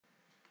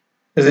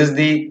This is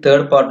the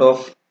third part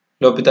of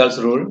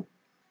L'Hopital's rule.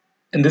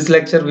 In this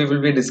lecture, we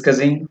will be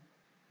discussing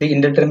the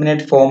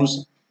indeterminate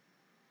forms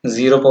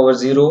 0 power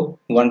 0,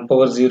 1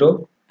 power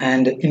 0,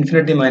 and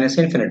infinity minus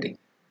infinity.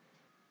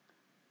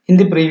 In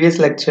the previous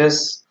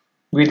lectures,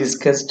 we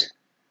discussed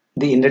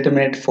the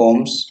indeterminate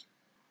forms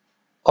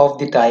of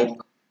the type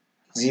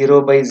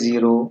 0 by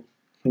 0,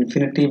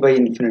 infinity by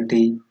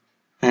infinity,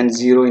 and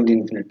 0 into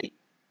infinity.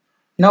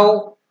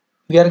 Now,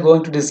 we are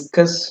going to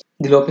discuss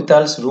the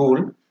L'Hopital's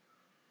rule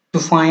to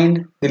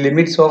find the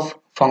limits of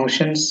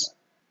functions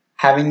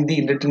having the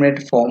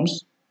indeterminate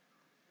forms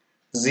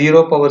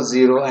 0 power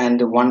 0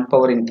 and 1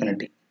 power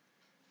infinity.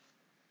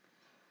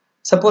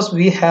 Suppose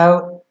we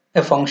have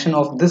a function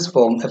of this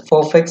form f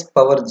of x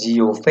power g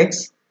of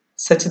x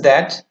such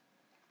that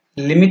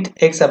limit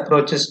x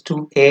approaches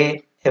to a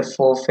f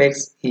of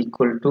x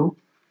equal to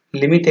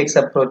limit x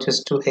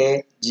approaches to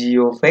a g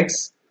of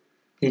x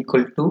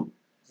equal to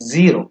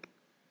 0.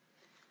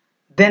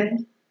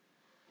 Then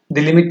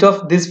the limit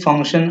of this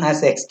function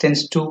as x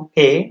tends to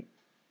a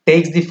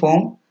takes the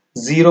form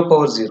 0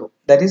 power 0,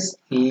 that is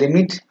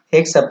limit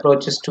x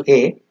approaches to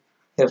a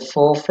f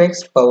of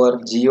x power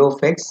g of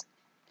x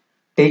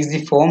takes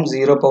the form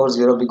 0 power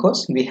 0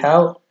 because we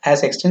have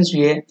as x tends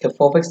to a f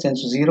of x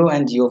tends to 0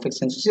 and g of x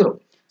tends to 0.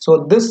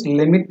 So this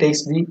limit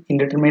takes the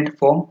indeterminate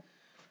form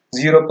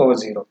 0 power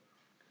 0.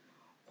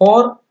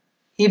 Or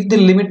if the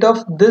limit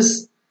of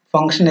this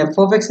function f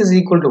of x is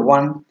equal to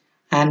 1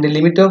 and the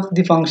limit of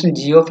the function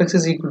g of x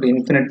is equal to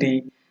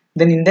infinity,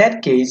 then in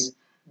that case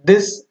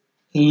this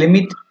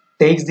limit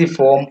takes the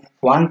form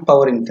 1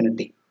 power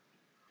infinity.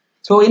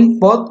 So in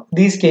both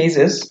these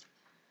cases,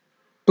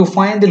 to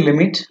find the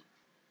limit,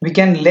 we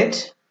can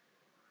let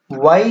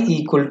y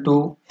equal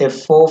to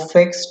f of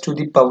x to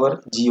the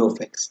power g of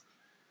x,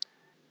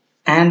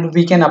 and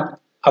we can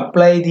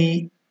apply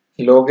the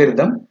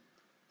logarithm,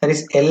 that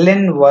is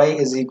ln y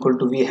is equal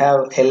to, we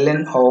have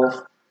ln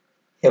of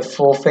f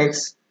of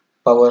x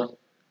power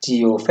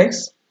g of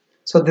x.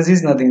 So this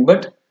is nothing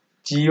but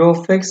g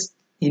of x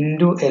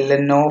into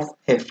ln of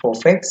f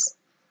of x.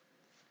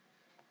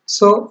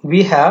 So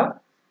we have,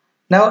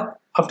 now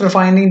after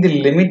finding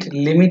the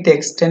limit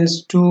x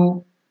tends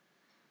to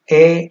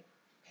a,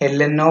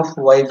 ln of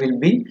y will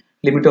be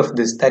limit of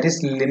this, that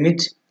is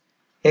limit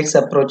x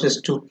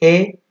approaches to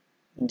a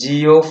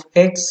g of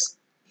x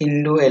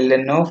into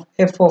ln of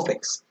f of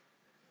x.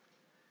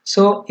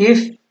 So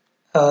if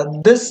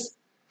this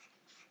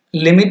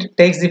limit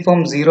takes the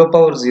form 0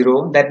 power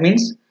 0, that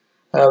means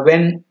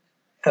when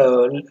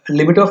uh,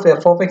 limit of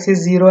f of x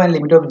is 0 and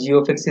limit of g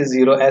of x is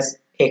 0 as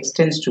x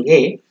tends to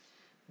a,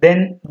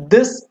 then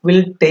this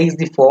will take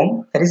the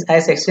form, that is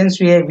as x tends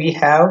to a we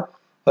have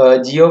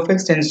g of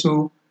x tends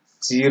to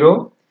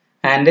 0,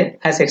 and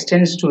as x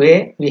tends to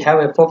a we have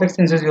f of x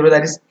tends to 0,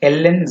 that is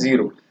ln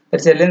 0, that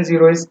is ln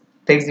 0 is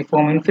takes the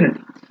form infinity.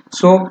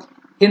 So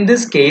in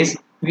this case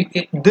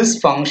this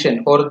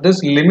function or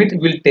this limit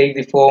will take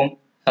the form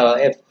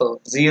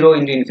 0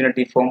 into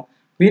infinity form.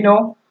 We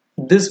know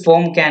this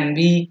form can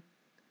be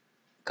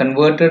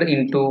converted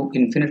into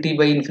infinity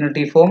by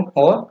infinity form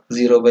or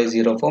 0 by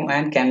 0 form,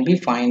 and can be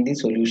find the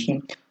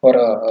solution or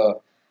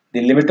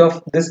the limit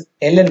of this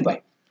ln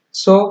y.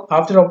 So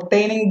after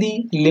obtaining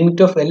the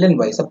limit of ln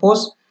y,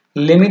 suppose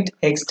limit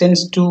x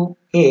tends to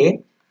a,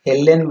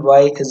 ln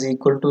y is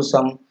equal to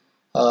some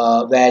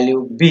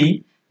value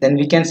b, then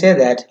we can say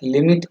that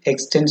limit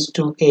x tends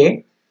to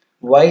a,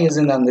 y is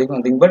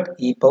nothing but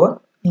e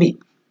power b,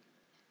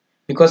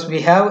 because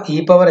we have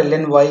e power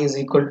ln y is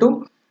equal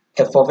to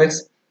f of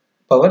x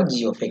power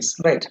g of x,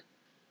 right?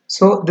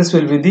 So this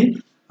will be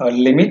the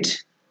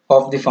limit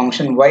of the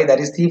function y, that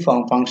is the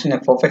function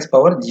f of x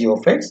power g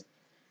of x.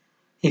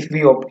 If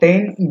we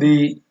obtain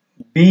the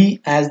b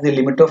as the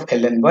limit of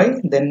ln y,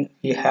 then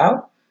we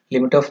have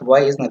limit of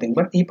y is nothing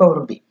but e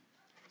power b.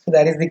 So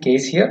that is the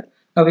case here.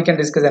 Now we can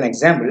discuss an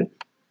example.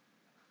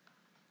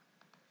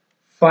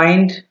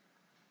 Find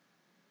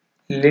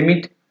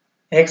limit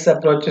x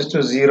approaches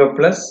to 0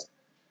 plus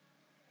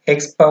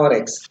x power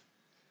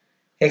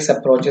x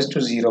approaches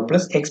to 0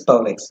 plus x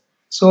power x.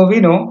 So we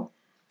know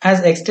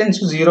as x tends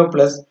to 0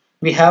 plus,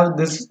 we have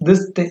this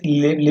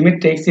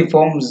limit takes the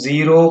form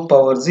 0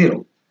 power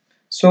 0.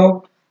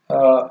 So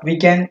we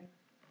can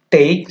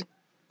take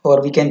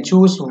or we can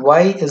choose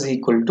y is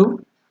equal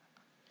to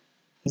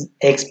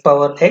x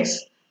power x.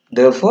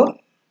 Therefore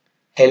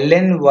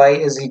ln y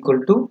is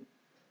equal to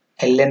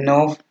ln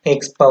of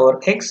x power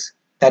x,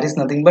 that is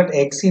nothing but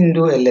x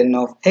into ln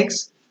of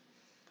x.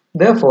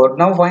 Therefore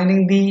now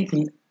finding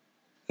the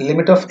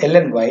limit of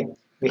ln y,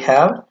 we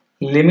have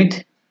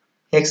limit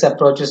x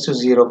approaches to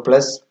 0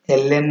 plus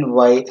ln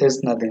y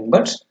is nothing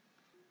but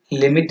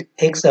limit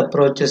x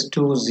approaches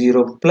to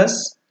 0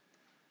 plus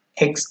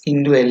x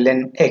into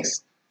ln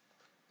x.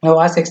 Now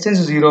as x tends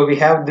to 0, we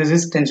have this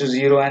is tends to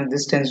 0 and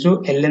this tends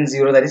to ln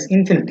 0, that is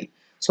infinity.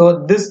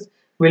 So this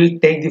will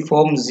take the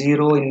form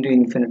 0 into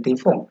infinity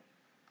form.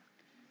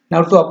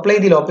 Now to apply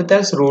the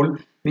L'Hopital's rule,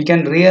 we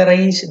can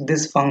rearrange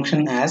this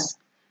function as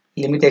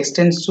limit x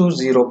tends to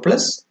 0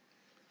 plus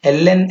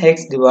ln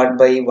x divided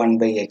by 1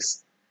 by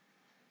x.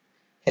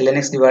 ln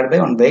x divided by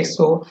 1 by x.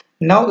 So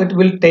now it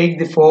will take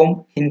the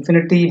form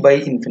infinity by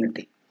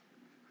infinity.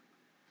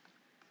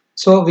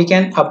 So we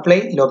can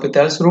apply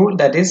L'Hopital's rule,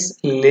 that is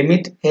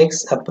limit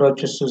x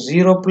approaches to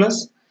 0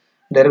 plus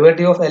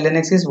derivative of ln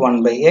x is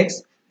 1 by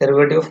x,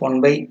 derivative of 1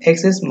 by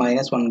x is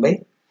minus 1 by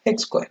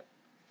x square.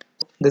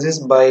 This is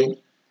by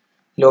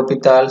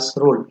L'Hopital's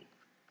rule.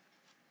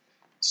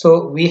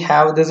 So we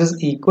have this is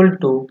equal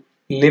to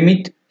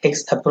limit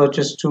x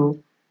approaches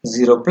to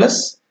 0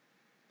 plus,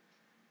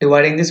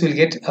 dividing this will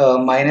get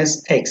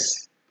minus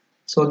x.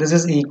 So this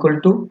is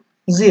equal to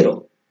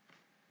 0.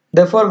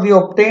 Therefore, we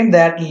obtain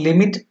that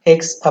limit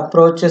x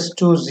approaches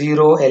to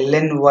 0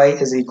 ln y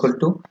is equal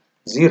to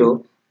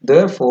 0.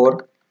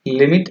 Therefore,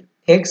 limit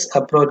x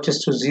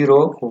approaches to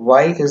 0,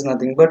 y is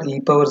nothing but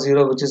e power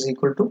 0, which is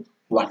equal to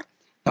 1.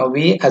 Now,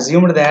 we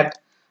assumed that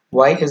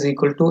y is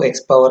equal to x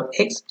power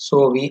x.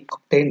 So, we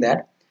obtain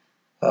that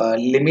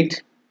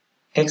limit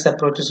x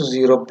approaches to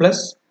 0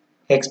 plus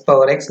x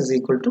power x is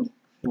equal to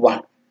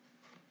 1.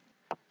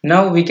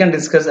 Now, we can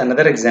discuss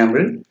another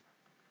example.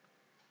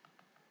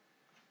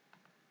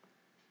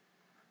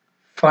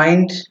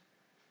 Find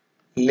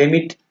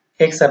limit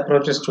x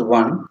approaches to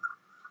 1,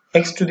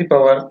 x to the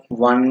power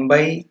 1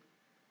 by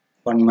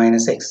 1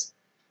 minus x.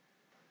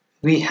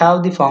 We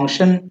have the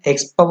function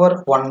x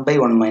power 1 by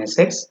 1 minus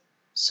x.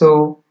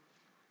 So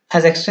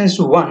as x tends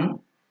to 1,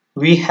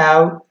 we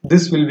have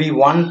this will be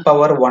 1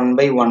 power 1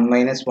 by 1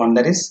 minus 1,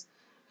 that is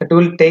it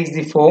will take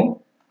the form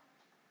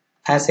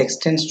as x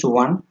tends to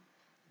 1,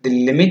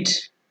 the limit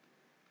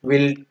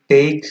will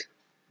take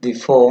the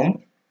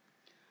form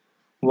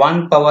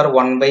 1 power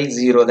 1 by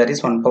 0, that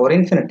is 1 power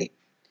infinity.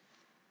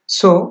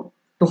 So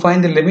to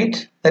find the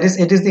limit, that is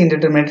it is the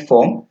indeterminate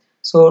form.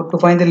 So to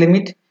find the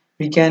limit,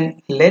 we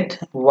can let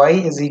y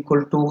is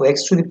equal to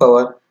x to the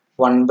power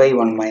 1 by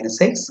 1 minus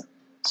x.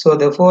 So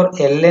therefore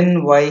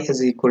ln y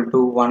is equal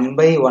to 1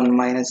 by 1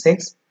 minus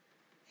x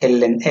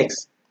ln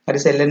x. That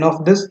is ln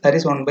of this, that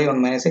is 1 by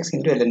 1 minus x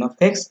into ln of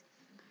x,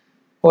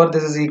 or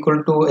this is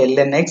equal to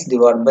ln x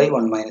divided by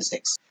 1 minus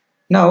x.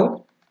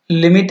 Now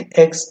limit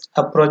x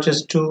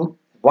approaches to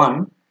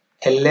 1,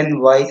 ln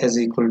y is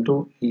equal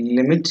to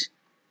limit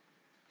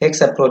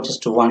x approaches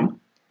to 1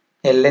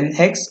 ln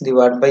x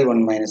divided by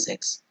 1 minus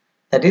x,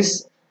 that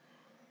is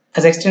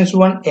as x tends to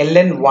 1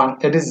 ln 1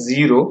 it is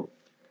 0,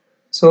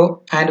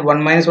 so and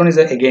 1 minus 1 is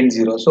again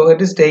 0, so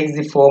it is takes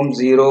the form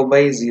 0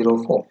 by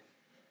 0 form.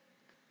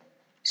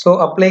 So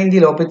applying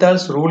the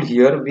L'Hopital's rule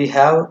here, we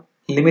have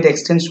limit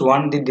x tends to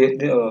 1,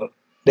 the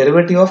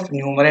derivative of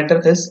numerator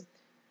is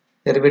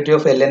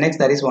derivative of ln x,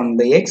 that is 1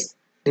 by x,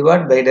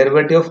 divided by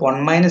derivative of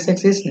 1 minus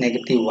x is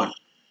negative 1.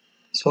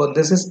 So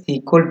this is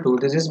equal to,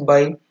 this is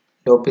by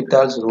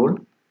L'Hopital's rule.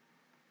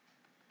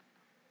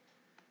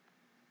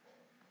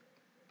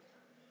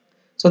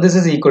 So this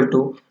is equal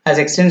to, as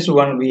x tends to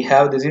 1, we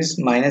have this is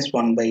minus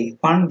 1 by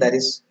 1, that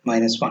is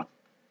minus 1.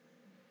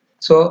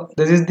 So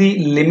this is the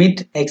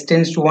limit x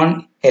tends to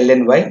 1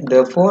 ln y.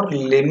 Therefore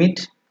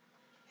limit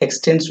x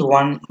tends to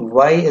 1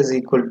 y is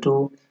equal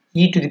to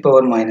e to the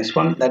power minus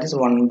 1, that is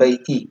 1 by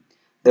e.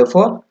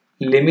 Therefore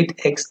limit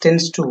x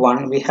tends to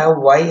 1, we have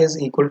y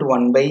is equal to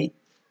 1 by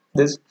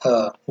this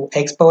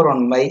x power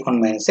 1 by 1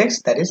 minus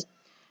x, that is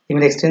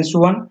limit x tends to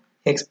 1,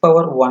 x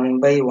power 1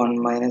 by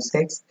 1 minus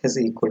x is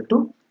equal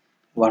to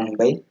 1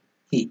 by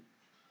e.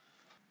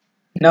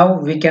 Now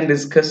we can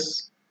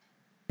discuss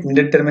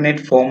indeterminate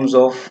forms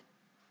of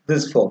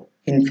this form,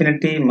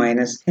 infinity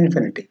minus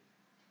infinity.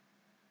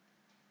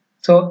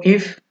 So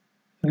if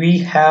we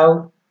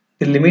have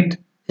the limit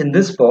in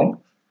this form,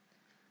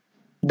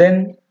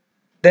 then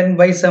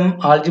by some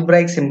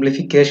algebraic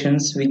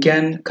simplifications we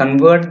can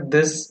convert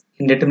this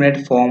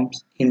indeterminate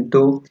forms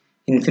into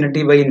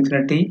infinity by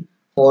infinity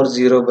or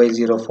 0 by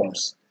 0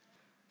 forms.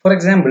 For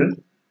example,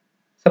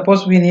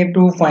 suppose we need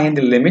to find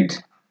the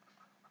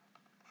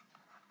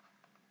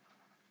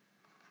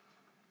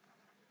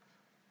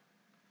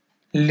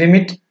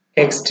limit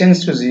x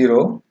tends to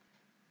 0,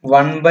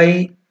 1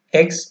 by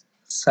x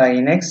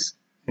sin x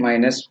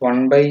minus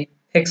 1 by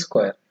x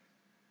square.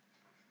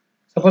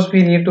 Suppose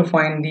we need to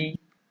find the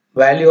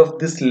value of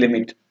this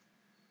limit.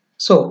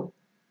 So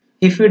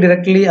if we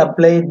directly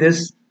apply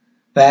this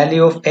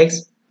value of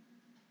x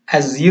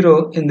as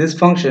 0 in this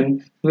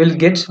function, we will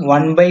get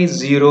 1 by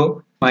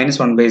 0 minus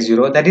 1 by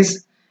 0, that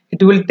is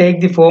it will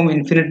take the form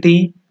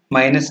infinity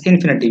minus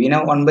infinity. We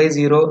know 1 by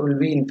 0 will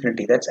be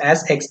infinity, that's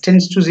as x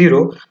tends to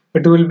 0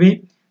 it will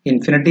be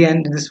infinity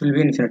and this will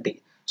be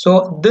infinity.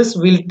 So this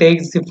will take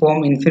the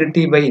form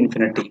infinity by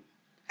infinity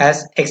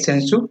as x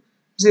tends to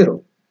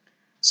 0.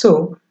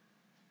 So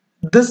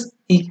this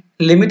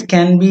limit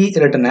can be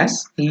written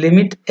as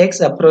limit x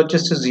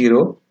approaches to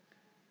 0.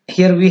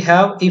 Here we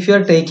have, if you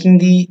are taking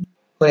the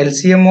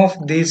LCM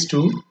of these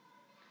two,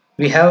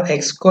 we have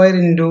x square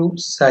into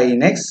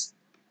sin x,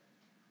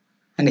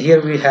 and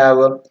here we have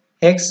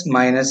x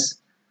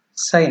minus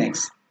sin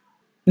x.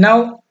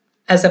 Now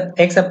as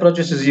x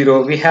approaches to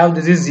 0, we have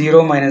this is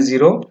 0 minus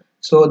 0,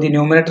 so the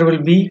numerator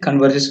will be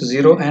converges to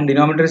 0 and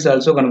denominator is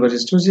also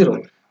converges to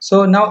 0.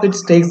 So now it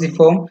takes the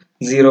form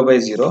 0 by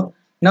 0.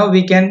 Now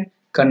we can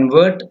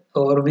convert,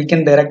 or we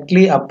can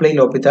directly apply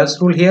L'Hopital's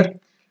rule here.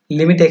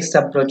 Limit x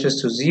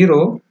approaches to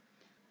 0.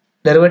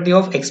 Derivative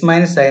of x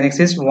minus sin x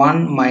is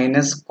 1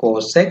 minus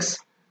cos x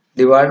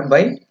divided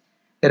by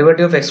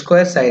derivative of x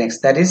square sin x,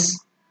 that is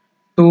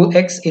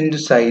 2x into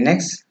sin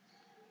x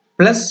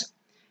plus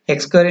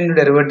x square into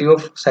derivative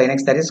of sin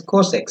x, that is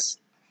cos x.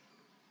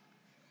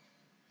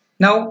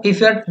 Now if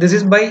this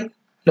is by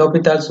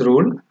L'Hopital's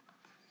rule.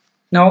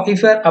 Now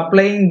if you are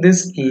applying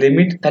this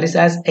limit, that is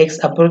as x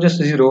approaches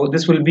to 0,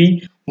 this will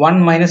be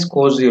 1 minus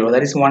cos 0,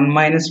 that is 1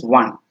 minus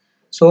 1.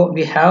 So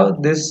we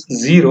have this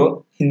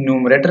 0 in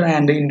numerator,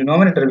 and in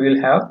denominator we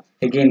will have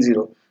again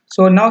 0.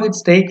 So now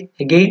it's take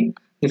again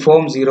the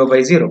form 0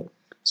 by 0.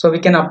 So we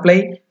can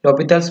apply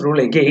L'Hopital's rule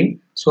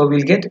again. So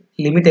we'll get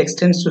limit x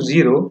tends to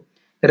 0.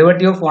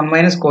 Derivative of 1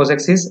 minus cos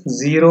x is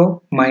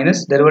 0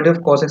 minus derivative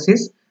of cos x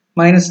is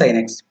minus sin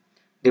x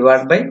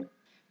divided by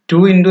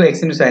 2 into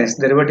x into sin x.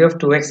 Derivative of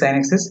 2x sin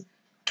x is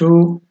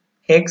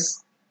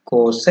 2x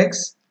cos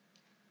x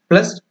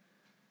plus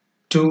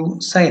 2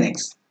 sin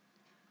x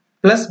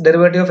plus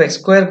derivative of x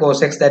square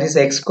cos x, that is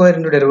x square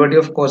into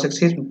derivative of cos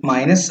x is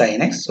minus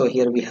sin x. So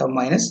here we have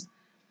minus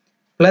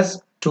plus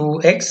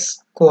 2x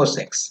cos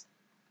x.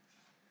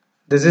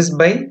 This is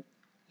by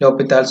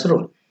L'Hopital's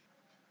rule.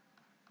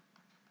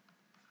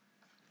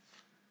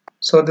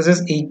 So this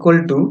is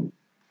equal to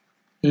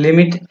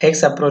limit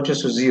x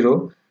approaches to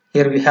 0.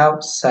 Here we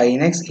have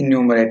sin x in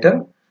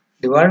numerator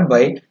divided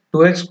by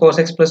 2x cos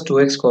x plus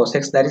 2x cos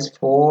x, that is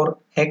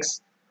 4x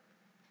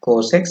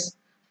cos x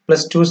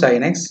plus 2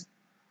 sin x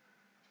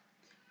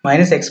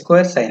minus x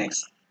square sin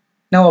x.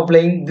 Now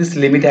applying this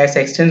limit as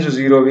x tends to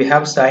 0, we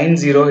have sin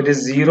 0, it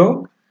is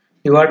 0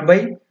 divided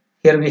by,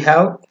 here we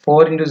have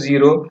 4 into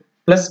 0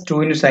 plus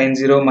 2 into sin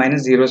 0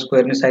 minus 0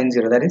 square into sin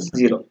 0, that is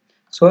 0.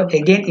 So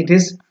again it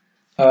is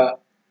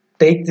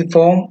take the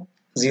form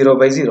 0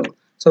 by 0.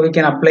 So we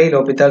can apply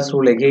L'Hopital's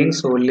rule again.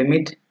 So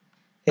limit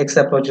x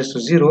approaches to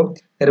 0,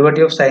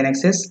 derivative of sin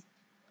x is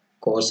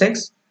cos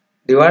x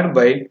divided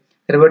by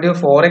derivative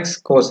of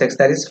 4x cos x,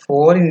 that is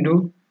 4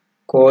 into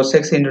cos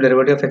x into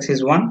derivative of x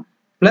is 1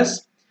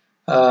 plus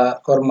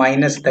or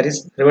minus, that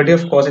is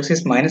derivative of cos x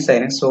is minus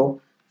sin x,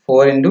 so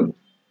 4 into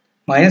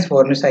minus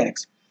 4 into sin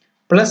x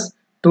plus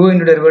 2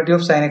 into derivative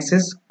of sin x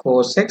is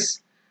cos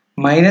x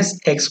minus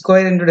x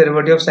square into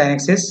derivative of sin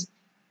x is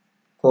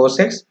cos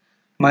x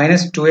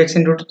minus 2x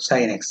into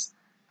sin x.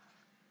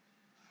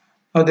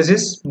 Now this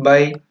is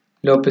by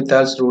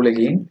L'Hopital's rule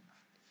again.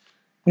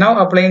 Now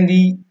applying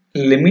the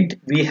limit,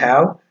 we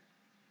have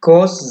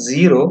cos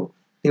 0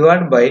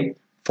 divided by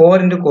 4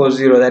 into cos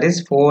 0, that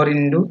is 4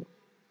 into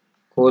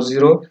cos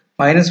 0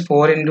 minus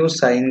 4 into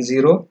sin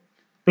 0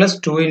 plus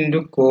 2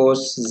 into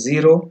cos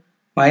 0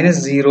 minus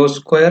 0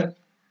 square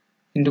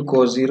into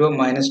cos 0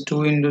 minus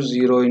 2 into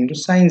 0 into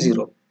sin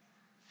 0.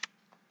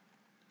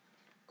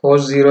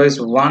 Cos 0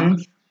 is 1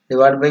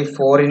 divided by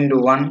 4 into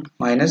 1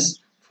 minus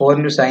 4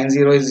 into sin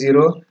 0 is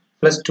 0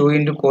 plus 2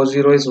 into cos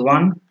 0 is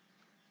 1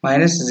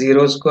 minus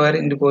 0 square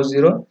into cos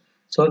 0.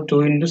 So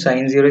 2 into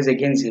sin 0 is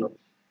again 0.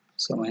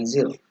 So minus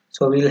 0.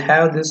 So we will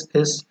have this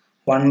is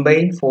 1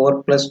 by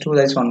 4 plus 2,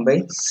 that is 1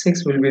 by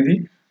 6 will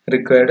be the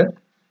required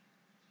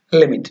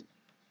limit.